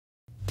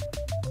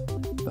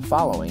The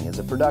following is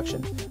a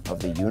production of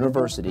the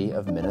University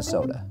of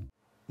Minnesota.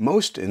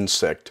 Most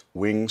insect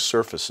wing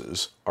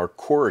surfaces are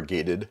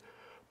corrugated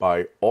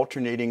by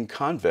alternating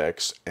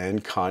convex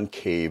and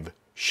concave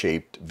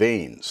shaped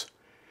veins,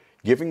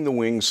 giving the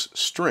wings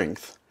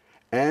strength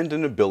and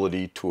an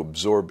ability to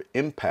absorb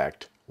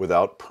impact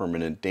without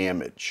permanent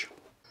damage.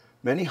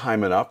 Many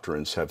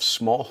hymenopterans have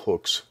small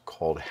hooks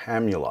called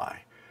hamuli.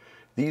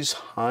 These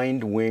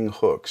hind wing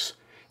hooks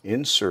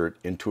insert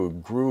into a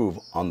groove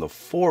on the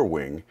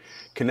forewing,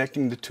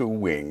 connecting the two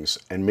wings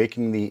and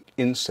making the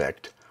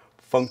insect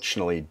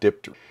functionally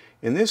dipped.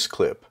 In this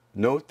clip,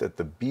 note that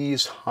the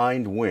bee's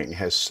hind wing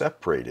has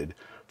separated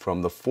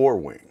from the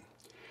forewing.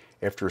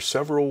 After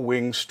several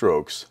wing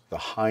strokes, the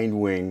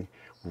hind wing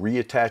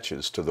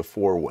reattaches to the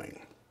forewing.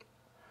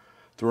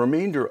 The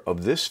remainder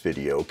of this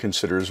video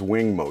considers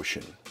wing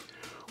motion.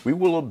 We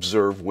will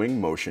observe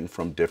wing motion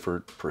from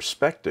different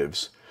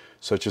perspectives,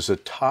 such as a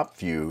top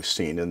view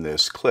seen in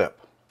this clip.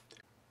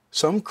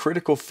 Some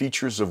critical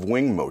features of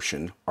wing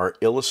motion are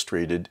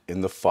illustrated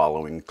in the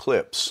following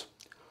clips.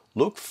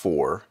 Look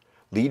for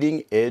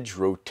leading edge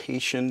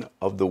rotation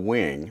of the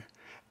wing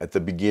at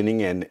the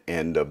beginning and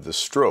end of the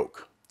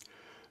stroke.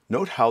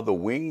 Note how the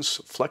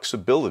wing's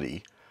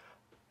flexibility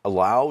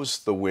allows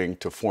the wing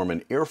to form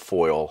an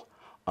airfoil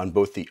on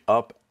both the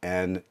up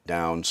and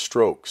down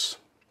strokes.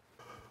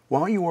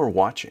 While you are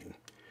watching,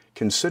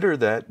 consider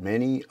that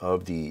many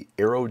of the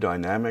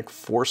aerodynamic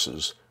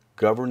forces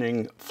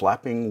governing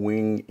flapping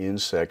wing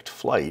insect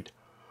flight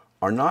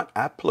are not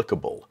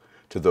applicable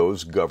to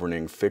those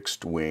governing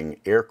fixed wing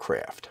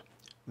aircraft,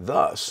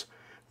 thus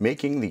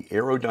making the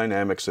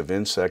aerodynamics of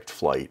insect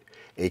flight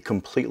a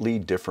completely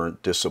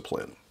different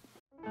discipline.